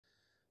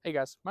Hey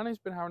guys, my name's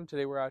Ben Howard and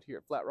today we're out here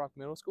at Flat Rock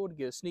Middle School to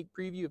get a sneak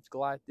preview of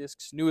Goliath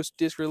Disc's newest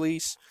disc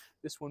release,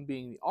 this one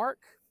being the Arc.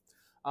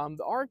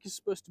 The Arc is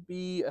supposed to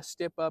be a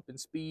step up in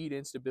speed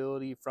and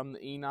stability from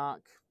the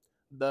Enoch.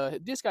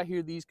 The disc I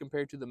hear these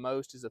compared to the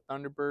most is a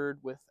Thunderbird,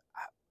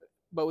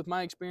 but with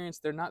my experience,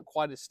 they're not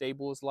quite as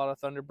stable as a lot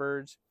of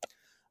Thunderbirds.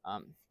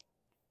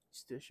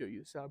 Just to show you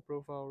the side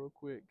profile real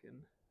quick, and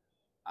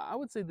I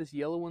would say this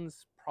yellow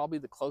one's probably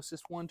the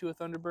closest one to a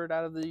Thunderbird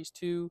out of these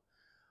two,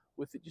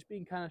 with it just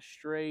being kind of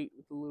straight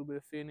with a little bit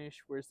of finish,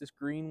 whereas this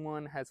green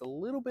one has a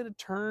little bit of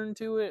turn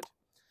to it.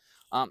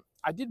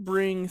 I did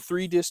bring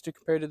 3 discs to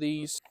compare to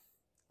these.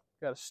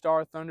 Got a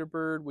Star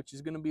Thunderbird, which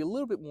is going to be a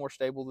little bit more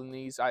stable than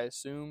these, I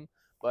assume,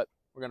 but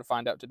we're going to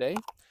find out today.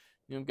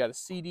 We've got a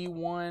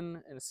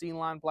CD1 and a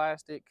C-line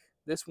plastic.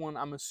 This one,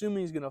 I'm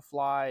assuming, is going to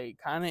fly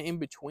kind of in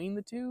between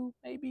the two,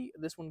 maybe.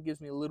 This one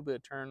gives me a little bit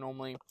of turn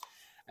normally.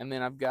 And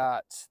then I've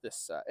got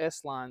this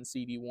S-line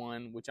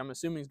CD1, which I'm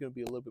assuming is going to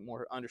be a little bit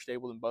more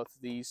understable than both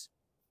of these.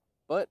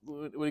 But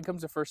when it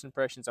comes to first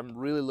impressions, I'm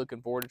really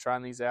looking forward to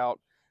trying these out.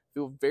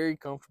 Feel very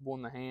comfortable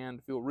in the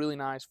hand. Feel really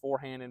nice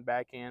forehand and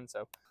backhand.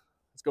 So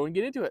let's go and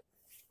get into it.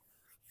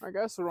 All right,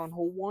 guys, so we're on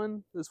hole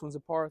 1. This one's a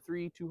par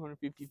 3,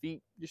 250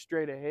 feet, just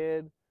straight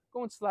ahead,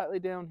 going slightly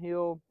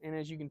downhill. And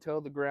as you can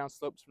tell, the ground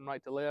slopes from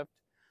right to left.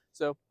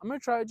 So I'm going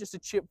to try just a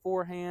chip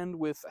forehand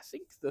with, I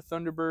think, the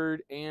Thunderbird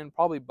and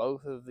probably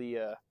both of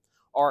the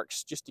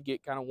arcs just to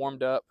get kind of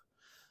warmed up.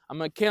 I'm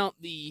going to count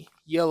the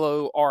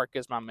yellow arc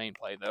as my main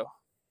play, though.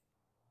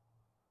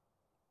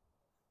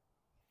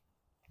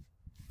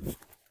 It's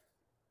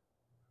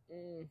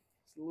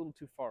a little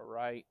too far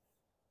right.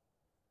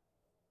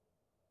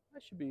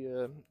 That should be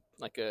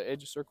like a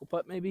edge of circle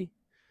putt, maybe.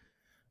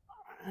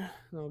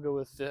 I'll go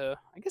with,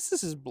 I guess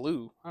this is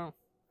blue. I don't know.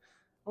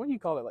 What do you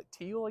call that? Like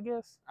teal, I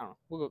guess? I don't know.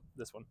 We'll go with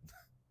this one.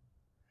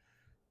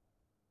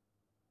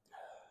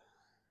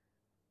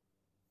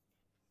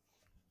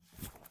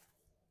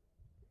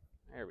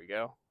 There we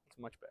go. It's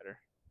much better.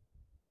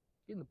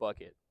 Get in the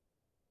bucket.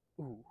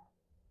 Ooh.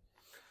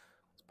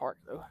 It's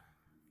parked, though.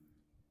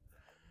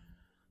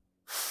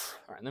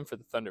 All right, and then for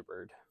the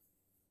Thunderbird.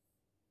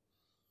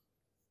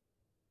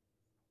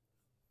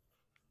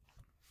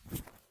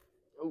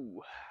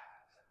 Ooh.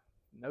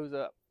 Nose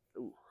up.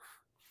 Ooh.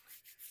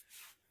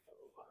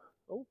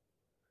 Oh.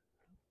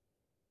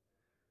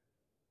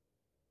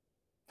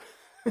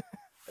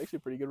 Actually a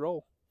pretty good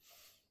roll.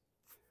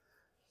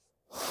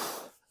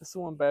 That's the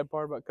one bad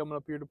part about coming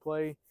up here to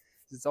play.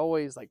 It's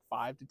always like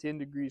 5 to 10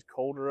 degrees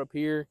colder up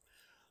here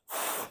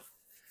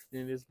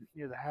than it is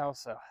near the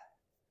house. So I'm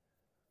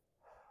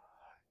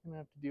going to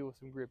have to deal with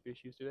some grip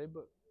issues today,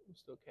 but we'll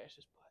still catch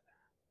this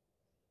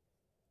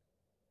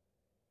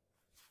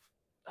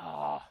putt.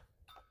 Ah,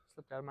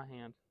 slipped out of my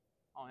hand.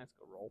 Oh, let's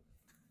go roll.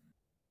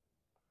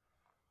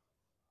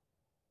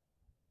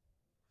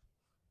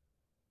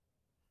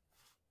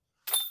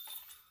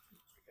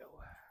 There we go.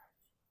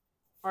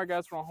 All right,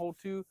 guys, we're on hole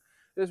 2.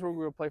 This is where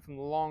we're going to play from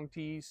the long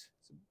tees.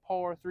 It's a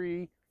par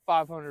 3,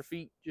 500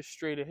 feet, just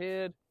straight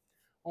ahead.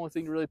 Only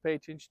thing to really pay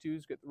attention to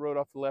is get the road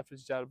off the left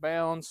as it's out of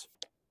bounds.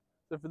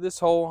 So for this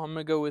hole, I'm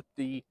going to go with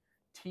the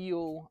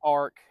teal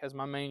arc as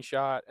my main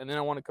shot, and then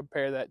I want to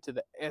compare that to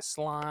the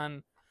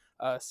S-line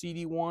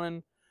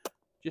CD1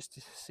 just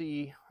to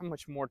see how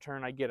much more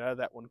turn I get out of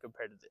that one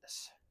compared to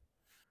this.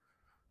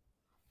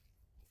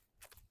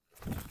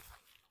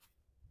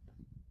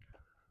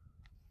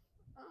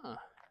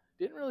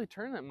 Didn't really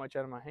turn that much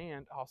out of my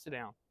hand. I'll sit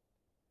down.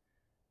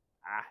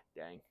 Ah,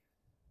 dang.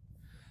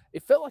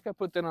 It felt like I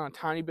put that on a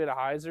tiny bit of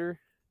hyzer.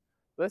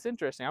 But that's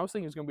interesting. I was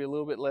thinking it was going to be a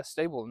little bit less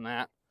stable than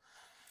that.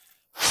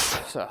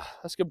 So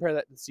let's compare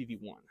that to the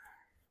CD1.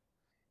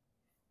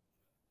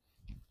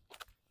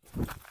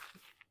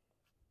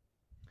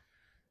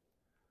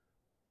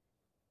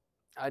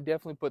 I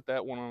definitely put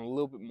that one on a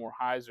little bit more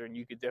hyzer, and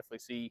you could definitely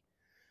see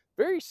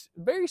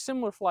very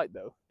similar flight,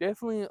 though.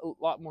 Definitely a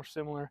lot more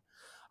similar.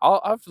 I'll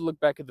have to look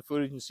back at the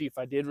footage and see if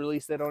I did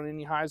release that on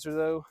any hyzer,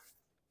 though.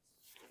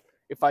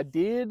 If I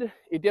did,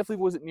 it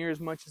definitely wasn't near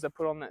as much as I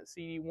put on that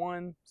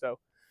CD1. So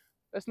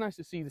that's nice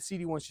to see. The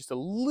CD1's just a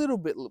little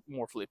bit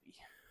more flippy.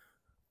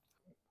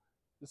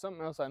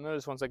 Something else I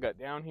noticed once I got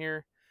down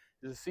here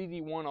is the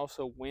CD1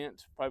 also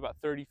went probably about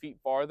 30 feet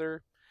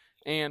farther.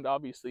 And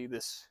obviously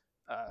this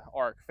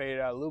arc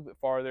faded out a little bit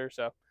farther.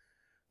 So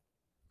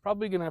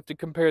probably going to have to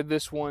compare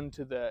this one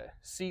to the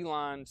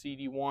C-line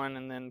CD1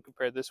 and then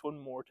compare this one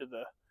more to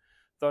the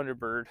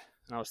Thunderbird.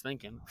 And I was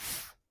thinking,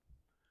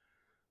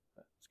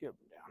 let's get up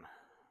and down.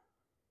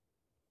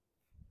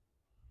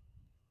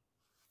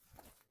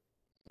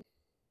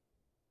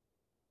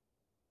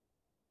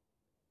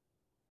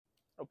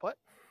 Oh, putt.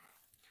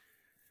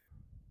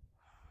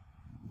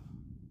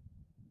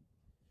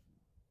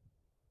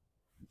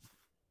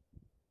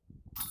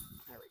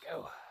 There we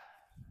go.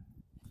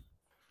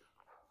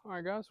 All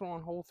right, guys, we're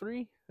on hole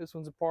 3. This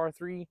one's a par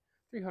 3,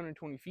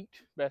 320 feet.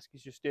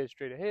 Basket's just dead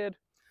straight ahead.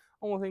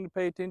 Only thing to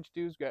pay attention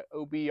to is got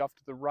OB off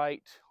to the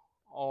right,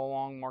 all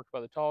along marked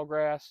by the tall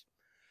grass.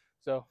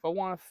 So if I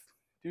want to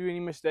do any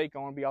mistake, I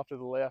want to be off to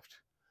the left.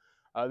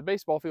 The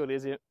baseball field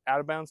is out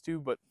of bounds too,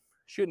 but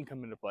shouldn't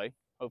come into play,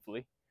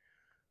 hopefully.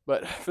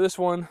 But for this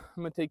one,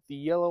 I'm going to take the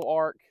yellow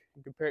arc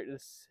and compare it to the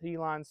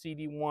C-Line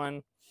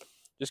CD1.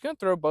 Just going to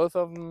throw both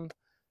of them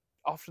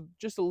off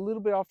just a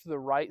little bit off to the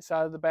right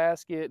side of the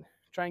basket.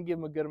 Try and give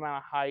them a good amount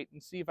of height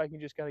and see if I can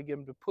just kind of get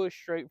them to push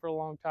straight for a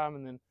long time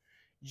and then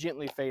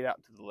gently fade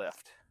out to the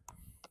left.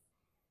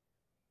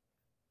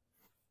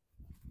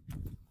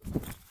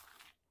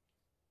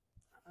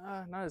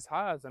 Not as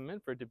high as I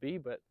meant for it to be,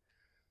 but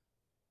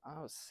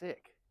I was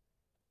sick.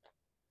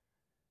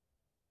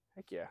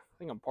 Heck yeah, I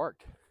think I'm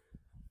parked.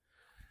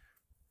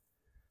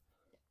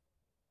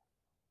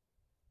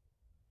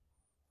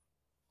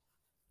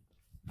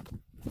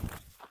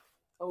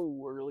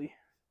 Oh, early.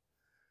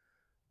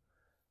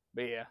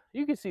 But yeah,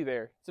 you can see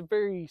there, it's a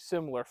very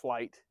similar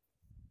flight.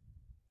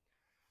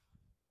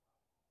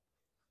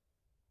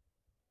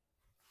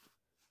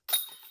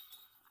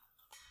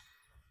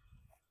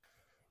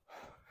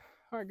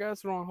 All right,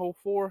 guys, we're on hole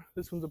 4.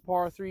 This one's a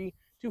par 3,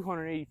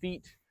 280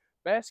 feet.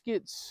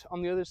 Baskets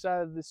on the other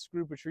side of this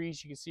group of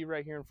trees you can see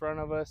right here in front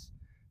of us.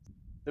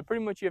 Then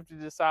pretty much you have to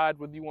decide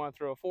whether you want to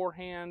throw a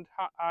forehand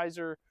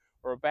hyzer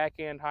or a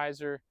backhand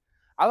hyzer.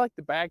 I like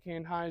the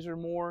backhand hyzer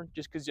more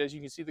just because, as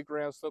you can see, the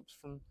ground slopes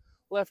from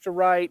left to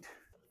right.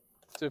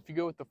 So if you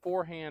go with the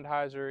forehand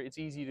hyzer, it's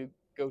easy to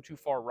go too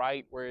far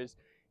right, whereas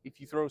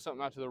if you throw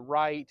something out to the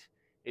right,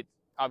 it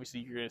obviously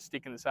you're going to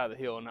stick in the side of the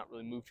hill and not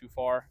really move too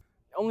far.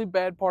 The only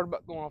bad part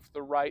about going off to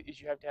the right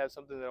is you have to have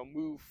something that'll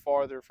move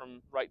farther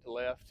from right to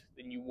left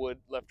than you would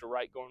left to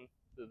right going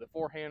to the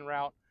forehand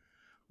route,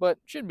 but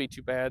shouldn't be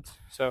too bad.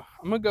 So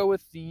I'm going to go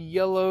with the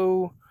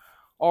yellow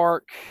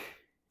arc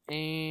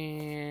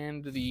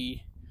and the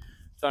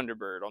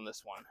Thunderbird on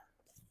this one.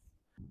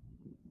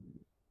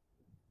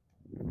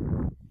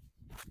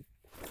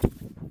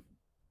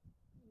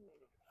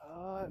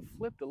 It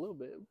flipped a little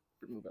bit.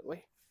 Move that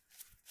way.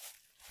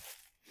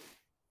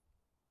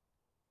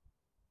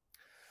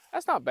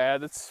 That's not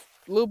bad. It's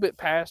a little bit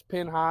past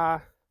pin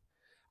high.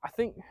 I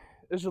think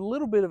there's a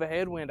little bit of a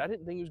headwind. I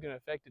didn't think it was going to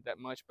affect it that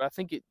much, but I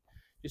think it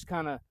just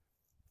kind of,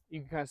 you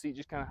can kind of see it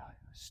just kind of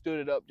stood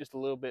it up just a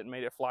little bit and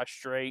made it fly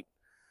straight.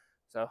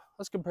 So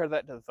let's compare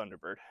that to the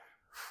Thunderbird.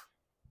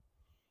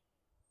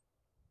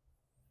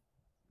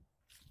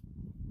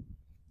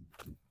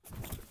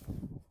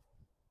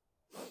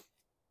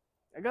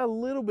 I got a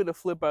little bit of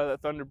flip out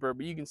of that Thunderbird,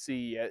 but you can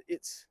see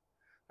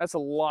that's a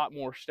lot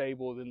more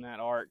stable than that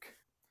arc.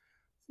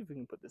 Let's see if we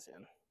can put this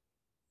in.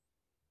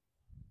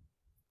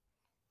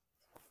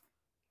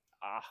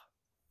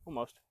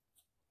 Almost.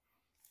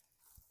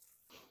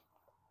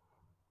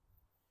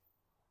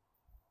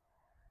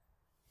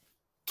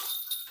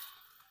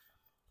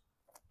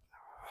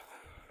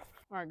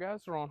 All right,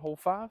 guys, we're on hole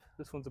 5.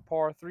 This one's a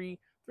par 3,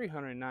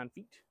 309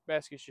 feet.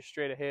 Basket's just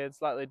straight ahead,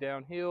 slightly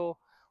downhill.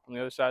 On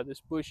the other side of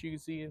this bush you can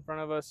see in front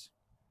of us.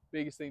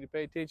 Biggest thing to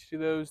pay attention to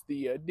those,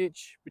 the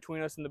ditch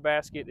between us and the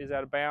basket is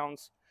out of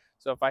bounds.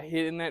 So if I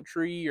hit in that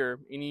tree or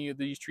any of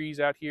these trees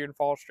out here and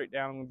fall straight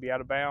down, I'm going to be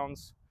out of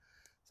bounds.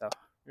 So I'm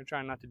going to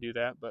try not to do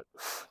that. But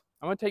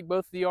I'm going to take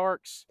both of the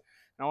arcs,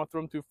 and I want to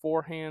throw them through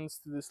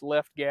forehands through this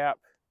left gap.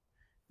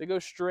 If they go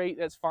straight,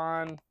 that's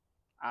fine.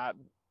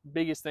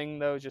 Biggest thing,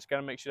 though, is just got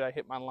to make sure I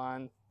hit my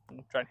line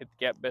and try and hit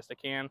the gap best I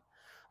can.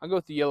 I'll go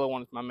with the yellow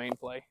one as my main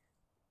play.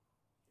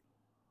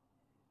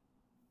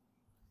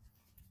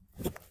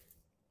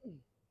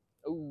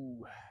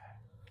 Ooh.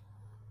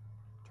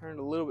 Turned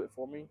a little bit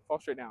for me. Fall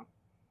straight down.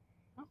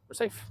 Oh, we're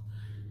safe.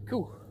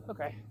 Cool.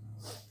 Okay.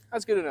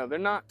 That's good to know. They're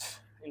not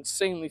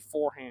insanely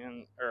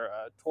forehand or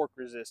torque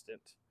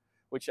resistant,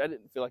 which I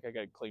didn't feel like I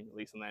got a clean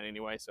release on that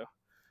anyway. So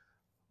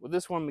with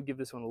this one, I'm going to give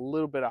this one a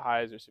little bit of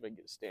hyzer, see if I can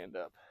get it to stand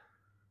up.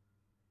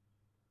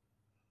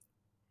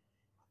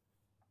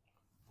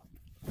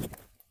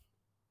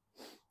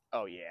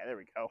 Oh, yeah. There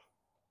we go.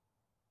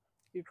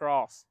 Get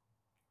across.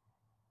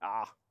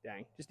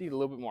 Dang. Just need a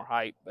little bit more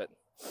height, but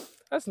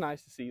that's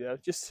nice to see, though.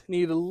 Just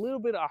need a little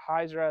bit of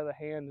hyzer out of the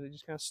hand, and it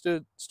just kind of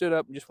stood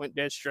up and just went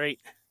dead straight.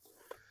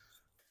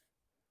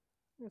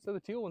 Yeah, so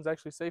the teal one's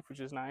actually safe, which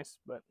is nice,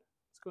 but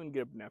let's go ahead and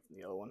get up now from the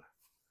yellow one.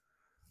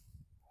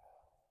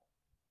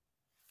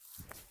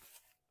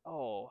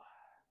 Oh.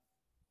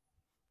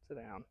 Sit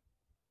down.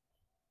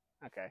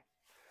 Okay.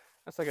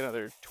 That's like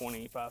another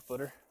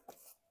 25-footer.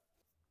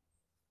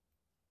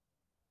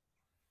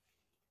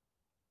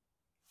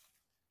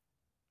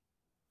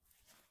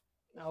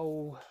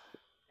 Oh,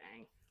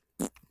 dang.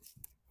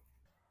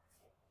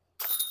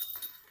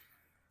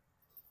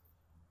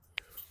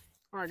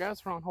 All right,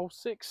 guys, we're on hole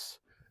 6.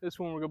 This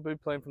one we're going to be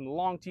playing from the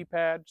long tee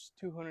pad, just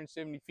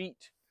 270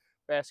 feet.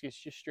 Basket's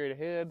just straight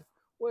ahead,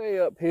 way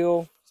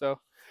uphill. So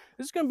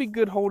this is going to be a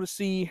good hole to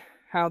see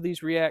how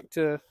these react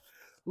to a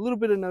little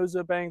bit of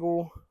nose-up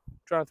angle.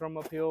 Try to throw them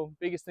uphill.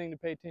 Biggest thing to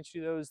pay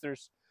attention to, though, is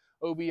there's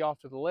OB off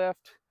to the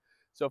left.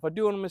 So if I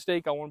do a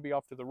mistake, I want to be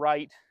off to the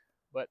right.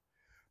 But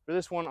for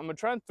this one, I'm going to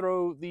try and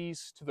throw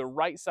these to the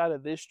right side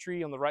of this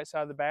tree on the right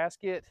side of the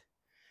basket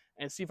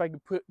and see if I can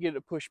get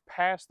it pushed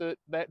past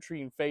that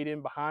tree and fade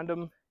in behind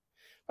them.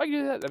 If I can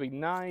do that, that'd be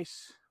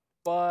nice.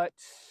 but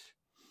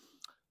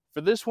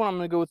for this one, I'm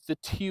going to go with the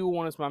teal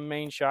one as my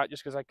main shot,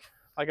 just because,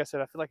 like I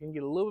said, I feel like I can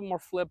get a little bit more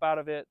flip out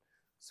of it.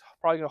 It's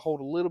probably going to hold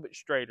a little bit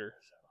straighter.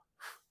 So,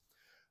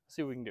 let's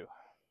see what we can do.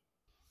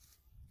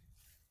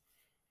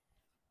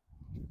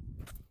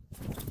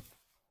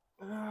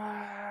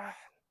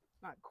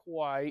 Not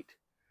quite.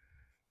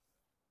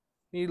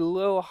 Need a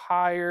little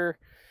higher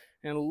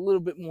and a little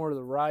bit more to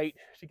the right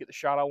to get the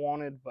shot I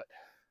wanted, but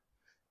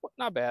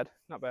not bad.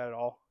 Not bad at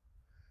all.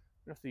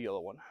 There's the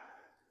yellow one.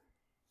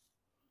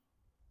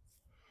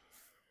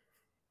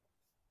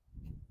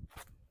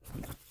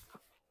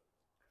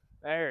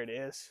 There it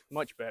is.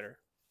 Much better.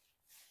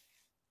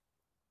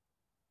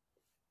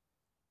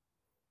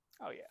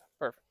 Oh, yeah.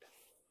 Perfect.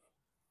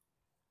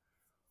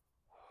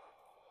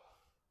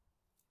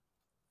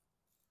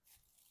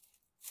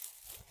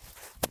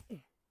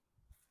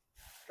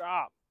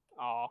 Drop.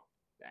 Aw.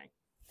 Dang.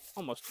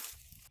 Almost.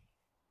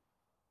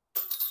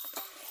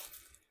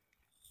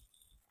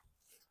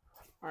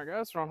 All right,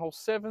 guys. We're on hole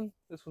 7.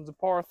 This one's a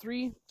par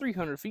 3,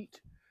 300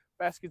 feet.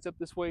 Basket's up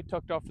this way,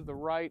 tucked off to the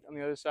right on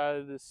the other side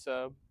of this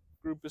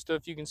group of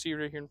stuff you can see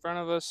right here in front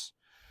of us.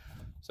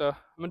 So I'm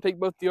going to take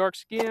both the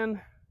arcs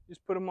again,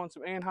 just put them on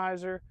some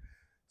anhyzer,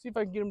 see if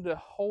I can get them to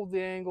hold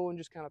the angle and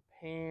just kind of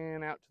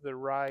pan out to the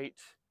right.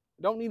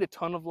 I don't need a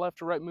ton of left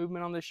to right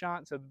movement on this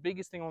shot, so the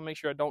biggest thing I want to make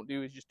sure I don't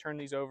do is just turn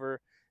these over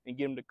and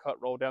get them to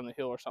cut roll down the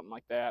hill or something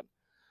like that.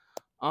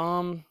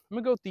 I'm going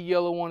to go with the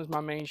yellow one as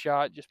my main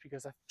shot just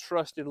because I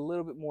trusted a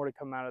little bit more to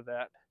come out of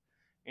that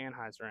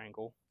anhyzer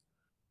angle.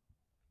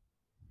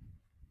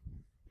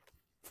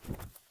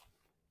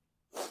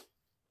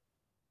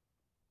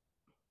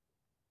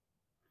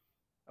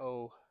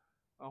 Oh,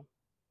 well,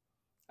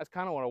 that's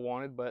kind of what I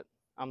wanted, but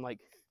I'm like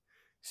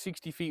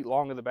 60 feet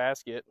long of the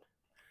basket.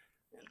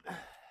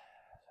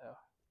 So,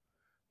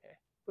 okay.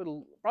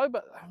 Probably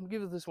about, I'm gonna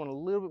give this one a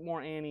little bit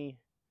more ante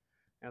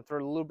and throw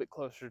it a little bit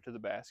closer to the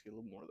basket, a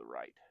little more to the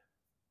right.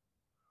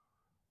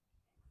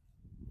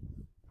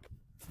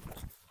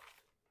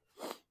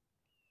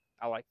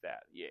 I like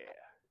that, yeah.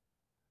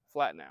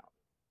 Flatten out.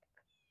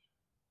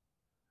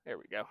 There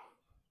we go.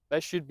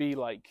 That should be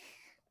like,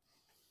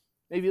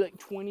 maybe like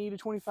 20 to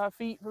 25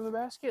 feet from the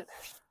basket.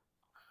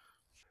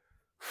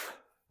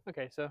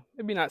 Okay, so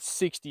maybe not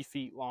 60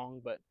 feet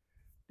long, but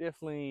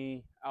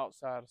definitely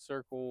outside a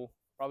circle,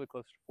 probably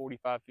close to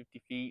 45,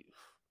 50 feet.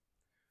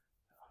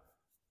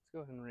 Let's go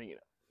ahead and ring it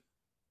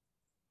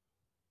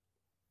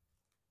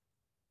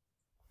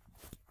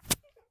up.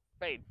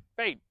 Fade,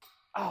 fade.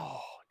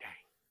 Oh, dang.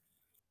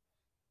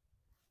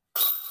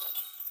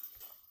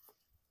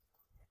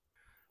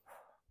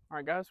 All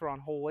right, guys, we're on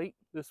hole 8.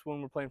 This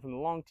one we're playing from the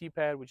long tee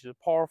pad, which is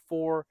a par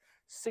 4,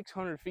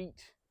 600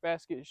 feet.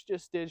 Basket is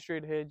just dead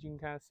straight ahead. You can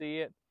kind of see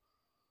it.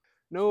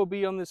 No OB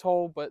on this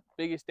hole, but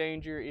biggest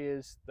danger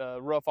is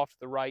the rough off to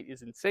the right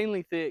is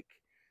insanely thick.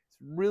 It's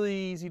really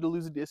easy to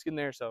lose a disc in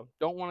there, so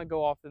don't want to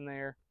go off in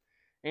there.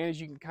 And as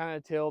you can kind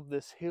of tell,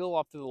 this hill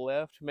off to the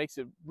left makes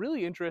it a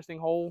really interesting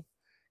hole,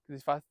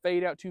 because if I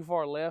fade out too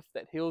far left,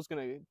 that hill's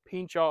going to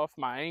pinch off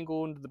my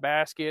angle into the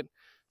basket.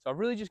 So I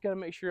really just got to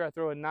make sure I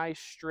throw a nice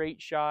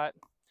straight shot.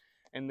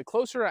 And the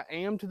closer I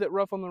am to that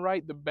rough on the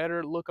right, the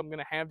better look I'm going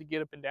to have to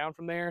get up and down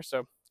from there.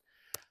 So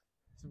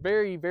it's a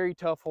very, very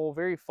tough hole,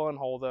 very fun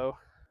hole though.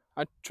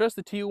 I trust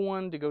the teal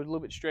one to go a little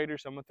bit straighter,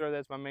 so I'm going to throw that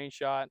as my main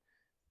shot.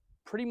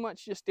 Pretty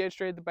much just dead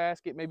straight at the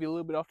basket, maybe a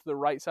little bit off to the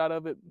right side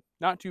of it.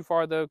 Not too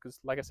far though, because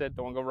like I said,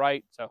 don't want to go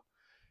right. So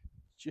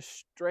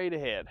just straight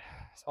ahead.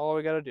 That's all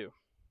we got to do.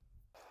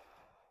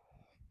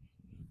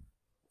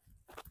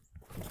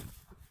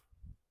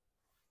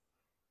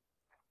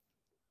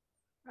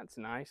 That's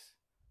nice.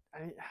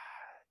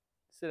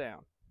 Sit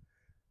down.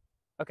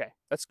 Okay,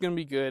 that's going to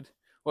be good.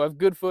 We'll have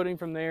good footing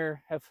from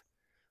there. Have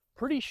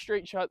pretty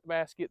straight shot at the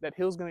basket. That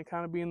hill's going to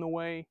kind of be in the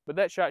way, but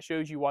that shot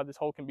shows you why this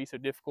hole can be so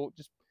difficult.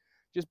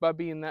 Just by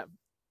being that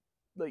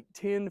like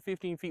 10 to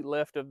 15 feet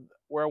left of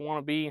where I want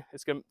to be,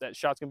 that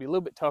shot's going to be a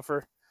little bit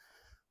tougher.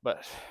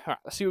 But all right,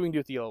 let's see what we can do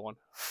with the yellow one.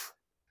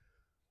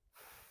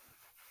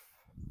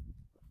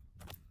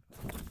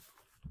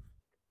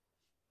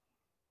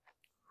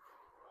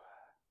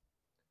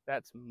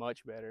 That's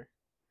much better.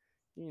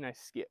 Give me a nice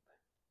skip.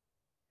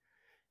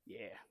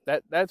 Yeah,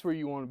 that's where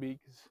you want to be,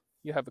 because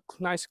you have a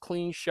nice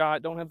clean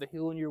shot, don't have the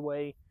hill in your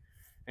way,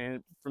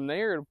 and from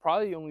there it'll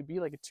probably only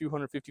be like a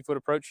 250-foot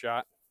approach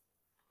shot.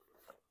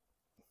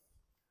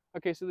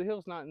 Okay, so the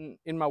hill's not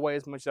in my way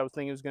as much as I was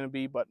thinking it was going to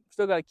be, but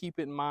still got to keep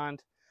it in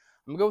mind.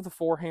 I'm going to go with the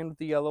forehand with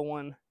the yellow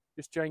one,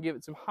 just try and give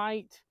it some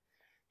height,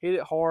 hit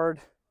it hard,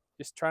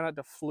 just try not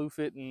to floof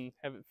it and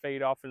have it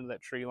fade off into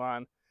that tree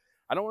line.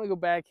 I don't want to go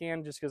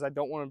backhand just because I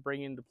don't want to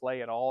bring it into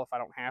play at all if I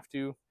don't have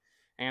to,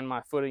 and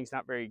my footing's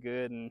not very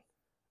good, and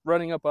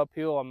running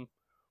uphill I'm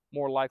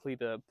more likely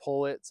to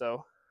pull it,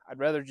 so I'd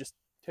rather just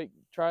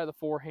try the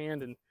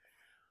forehand and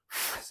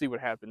see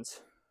what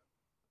happens.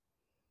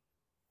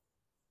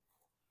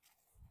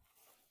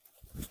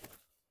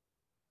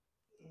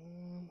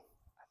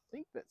 I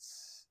think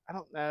that's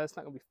not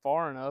gonna be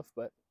far enough,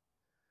 but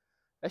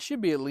that should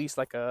be at least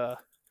like a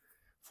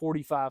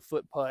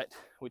 45-foot putt,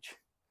 which,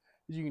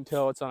 as you can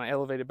tell, it's on an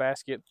elevated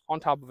basket on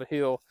top of a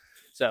hill.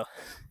 So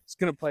it's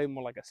going to play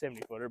more like a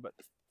 70-footer, but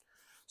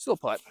still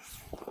putt.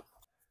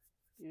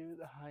 Get it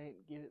the height,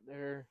 get it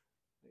there.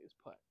 It's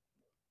putt.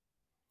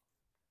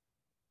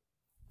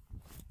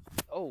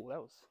 Oh, that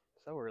was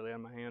so early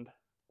on my hand.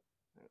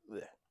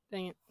 Ugh.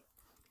 Dang it.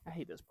 I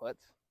hate those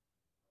putts.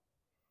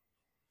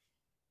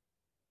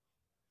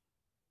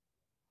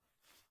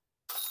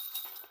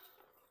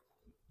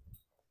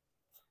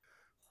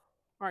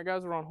 All right,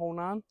 guys, we're on hole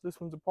 9. This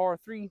one's a par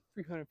 3,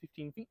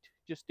 315 feet,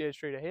 just dead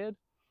straight ahead.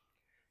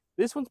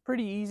 This one's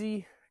pretty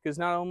easy because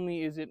not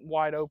only is it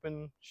wide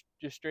open,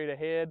 just straight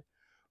ahead,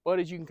 but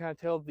as you can kind of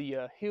tell,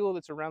 the hill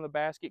that's around the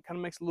basket kind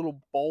of makes a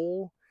little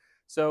bowl.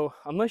 So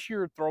unless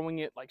you're throwing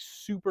it like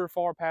super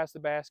far past the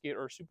basket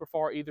or super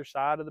far either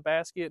side of the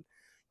basket,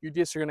 your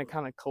discs are going to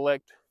kind of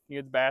collect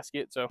near the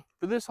basket. So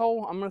for this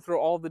hole, I'm going to throw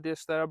all the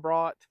discs that I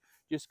brought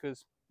just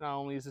because not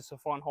only is this a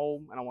fun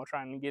hole and I want to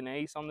try and get an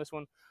ace on this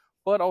one,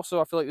 but also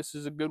I feel like this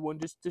is a good one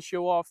just to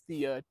show off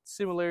the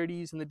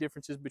similarities and the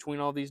differences between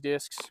all these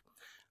discs.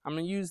 I'm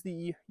going to use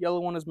the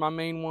yellow one as my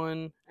main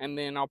one, and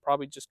then I'll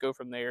probably just go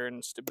from there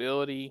in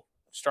stability,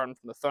 starting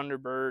from the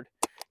Thunderbird,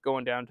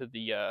 going down to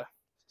the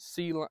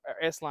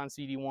S-Line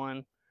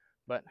CD1,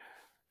 but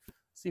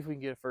see if we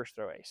can get a first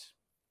throw ace.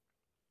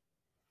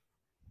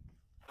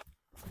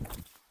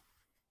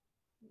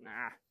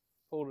 Nah,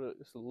 hold it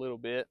just a little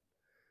bit.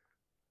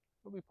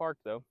 It'll be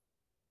parked though.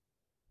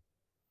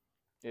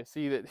 Yeah,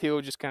 see that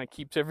hill just kind of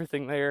keeps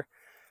everything there.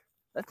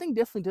 That thing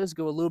definitely does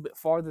go a little bit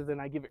farther than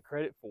I give it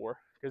credit for,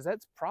 because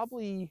that's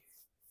probably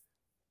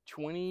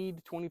 20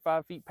 to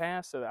 25 feet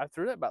past. So I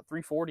threw that about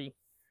 340.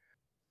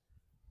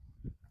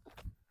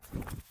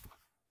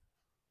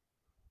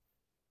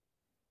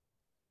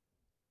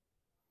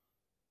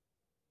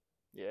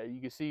 Yeah, you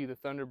can see the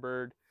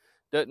Thunderbird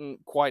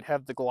doesn't quite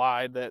have the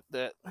glide that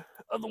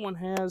other one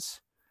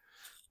has.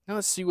 Now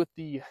let's see what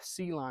the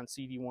C-Line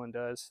CD1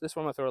 does. This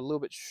one I'm going to throw a little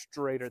bit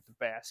straighter at the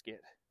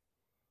basket.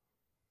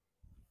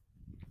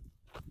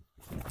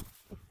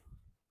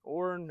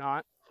 Or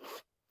not.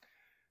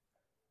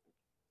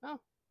 Oh,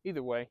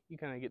 either way, you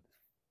kind of get.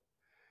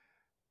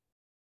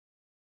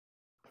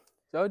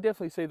 So I would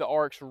definitely say the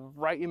arc's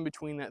right in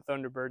between that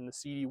Thunderbird and the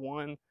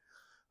CD1.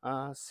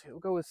 So we'll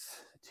go with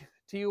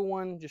teal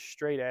one, just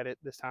straight at it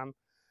this time.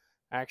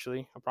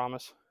 Actually, I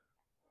promise.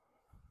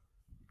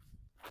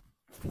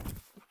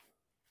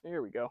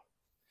 There we go.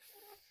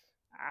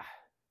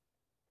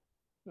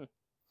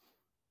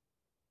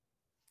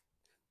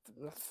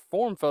 The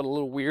form felt a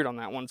little weird on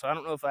that one, so I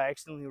don't know if I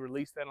accidentally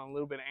released that on a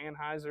little bit of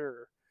anhyzer,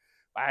 or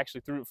if I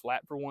actually threw it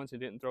flat for once and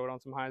didn't throw it on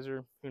some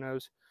hyzer. Who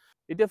knows?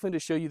 It definitely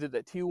does show you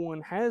that teal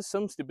one has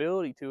some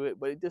stability to it,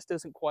 but it just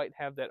doesn't quite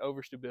have that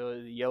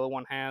overstability the yellow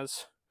one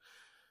has.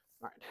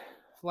 All right,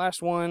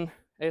 last one,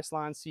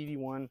 S-Line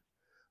CD1. I'm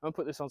gonna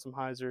put this on some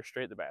hyzer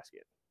straight at the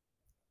basket.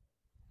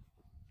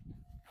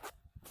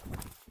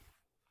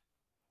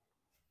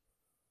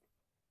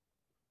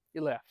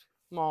 You left.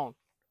 Come on.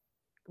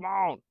 Come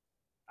on.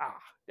 Ah,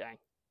 dang.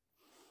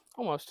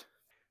 Almost.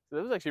 So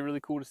that was actually really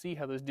cool to see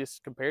how those discs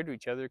compared to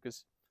each other,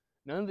 because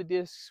none of the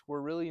discs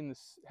were really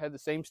had the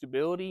same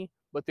stability,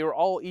 but they were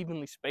all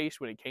evenly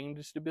spaced when it came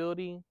to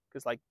stability.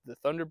 Because like the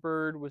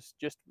Thunderbird was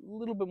just a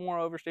little bit more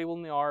overstable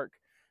than the Arc.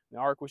 The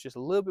Arc was just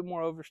a little bit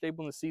more overstable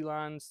than the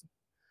C-Lines,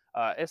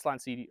 S-Line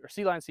CD or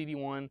C-Line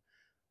CD1,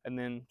 and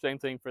then same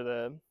thing for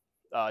the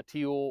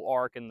teal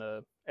Arc and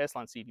the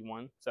S-Line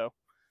CD1. So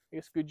I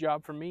guess good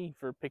job for me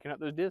for picking up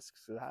those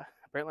discs.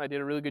 Apparently I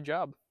did a really good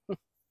job. There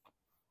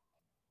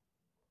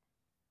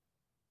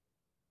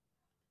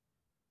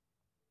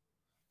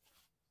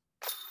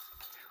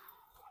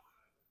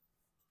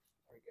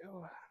we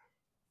go.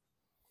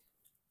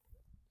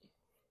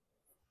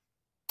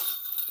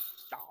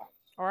 Oh.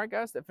 All right,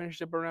 guys, that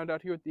finished up our round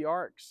out here with the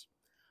Arcs.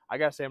 I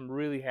gotta say, I'm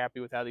really happy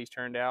with how these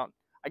turned out.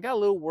 I got a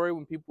little worried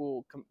when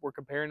people were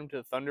comparing them to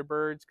the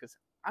Thunderbirds, because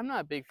I'm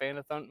not a big fan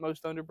of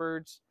most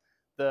Thunderbirds.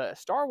 The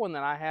Star one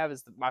that I have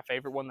is my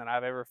favorite one that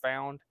I've ever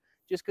found,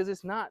 just because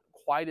it's not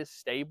quite as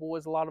stable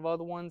as a lot of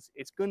other ones.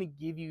 It's going to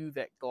give you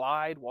that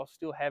glide while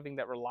still having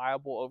that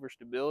reliable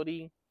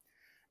overstability.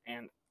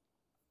 And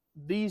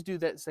these do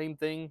that same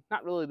thing.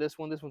 Not really this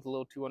one. This one's a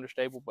little too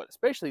understable, but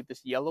especially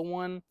this yellow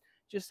one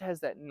just has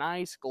that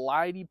nice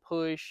glidey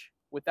push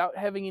without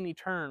having any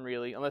turn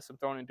really, unless I'm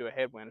throwing into a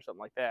headwind or something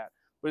like that.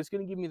 But it's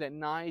going to give me that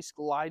nice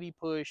glidey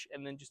push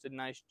and then just a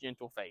nice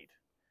gentle fade.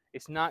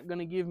 It's not going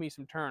to give me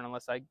some turn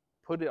unless I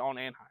put it on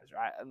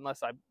anhyzer,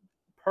 unless I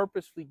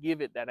purposefully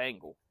give it that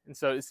angle. And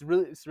so it's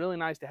really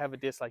nice to have a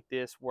disc like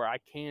this where I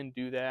can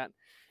do that,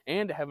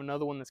 and to have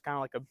another one that's kind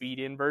of like a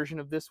beat-in version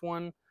of this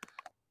one.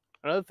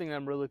 Another thing that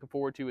I'm really looking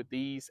forward to with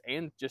these,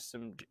 and just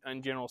some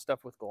in general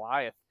stuff with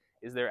Goliath,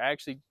 is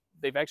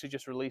they've actually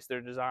just released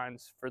their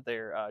designs for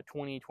their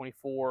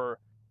 2024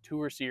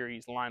 Tour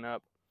Series lineup,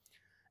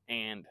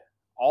 and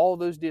all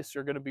those discs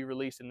are going to be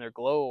released in their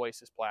Glow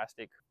Oasis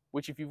plastic,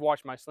 which if you've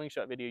watched my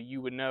slingshot video,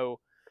 you would know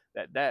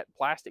that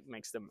plastic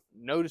makes them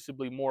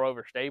noticeably more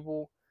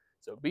overstable.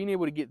 So being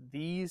able to get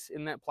these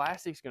in that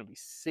plastic is going to be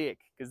sick,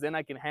 because then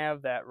I can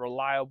have that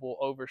reliable,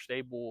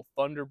 overstable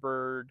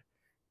Thunderbird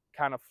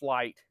kind of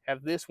flight.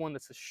 Have this one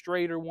that's a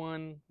straighter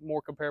one,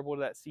 more comparable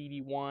to that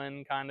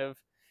CD1 kind of,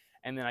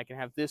 and then I can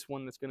have this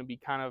one that's going to be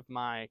kind of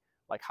my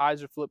like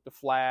hyzer flip to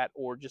flat,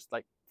 or just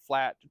like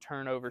flat to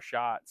turnover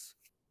shots.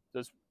 So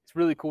it's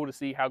really cool to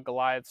see how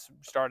Goliath's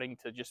starting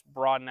to just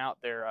broaden out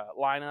their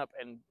lineup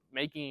and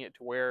making it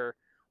to where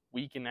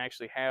we can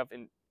actually have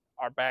in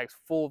our bags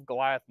full of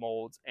Goliath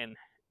molds and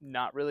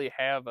not really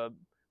have a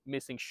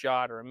missing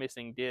shot or a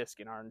missing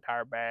disc in our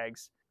entire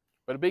bags.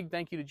 But a big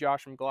thank you to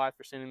Josh from Goliath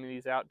for sending me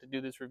these out to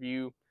do this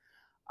review.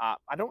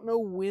 I don't know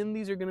when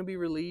these are going to be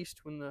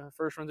released, when the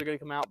first ones are going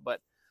to come out, but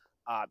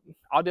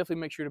I'll definitely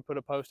make sure to put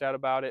a post out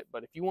about it.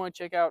 But if you want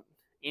to check out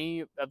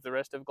any of the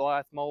rest of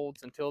Goliath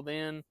molds until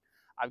then,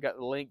 I've got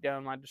the link down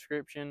in my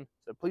description.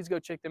 So please go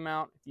check them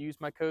out. If you use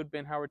my code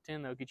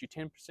BenHoward10, they'll get you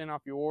 10%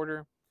 off your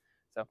order.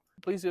 So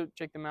please go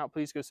check them out.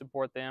 Please go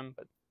support them.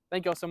 But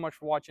thank y'all so much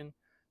for watching.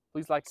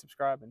 Please like,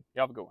 subscribe, and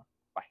y'all have a good one.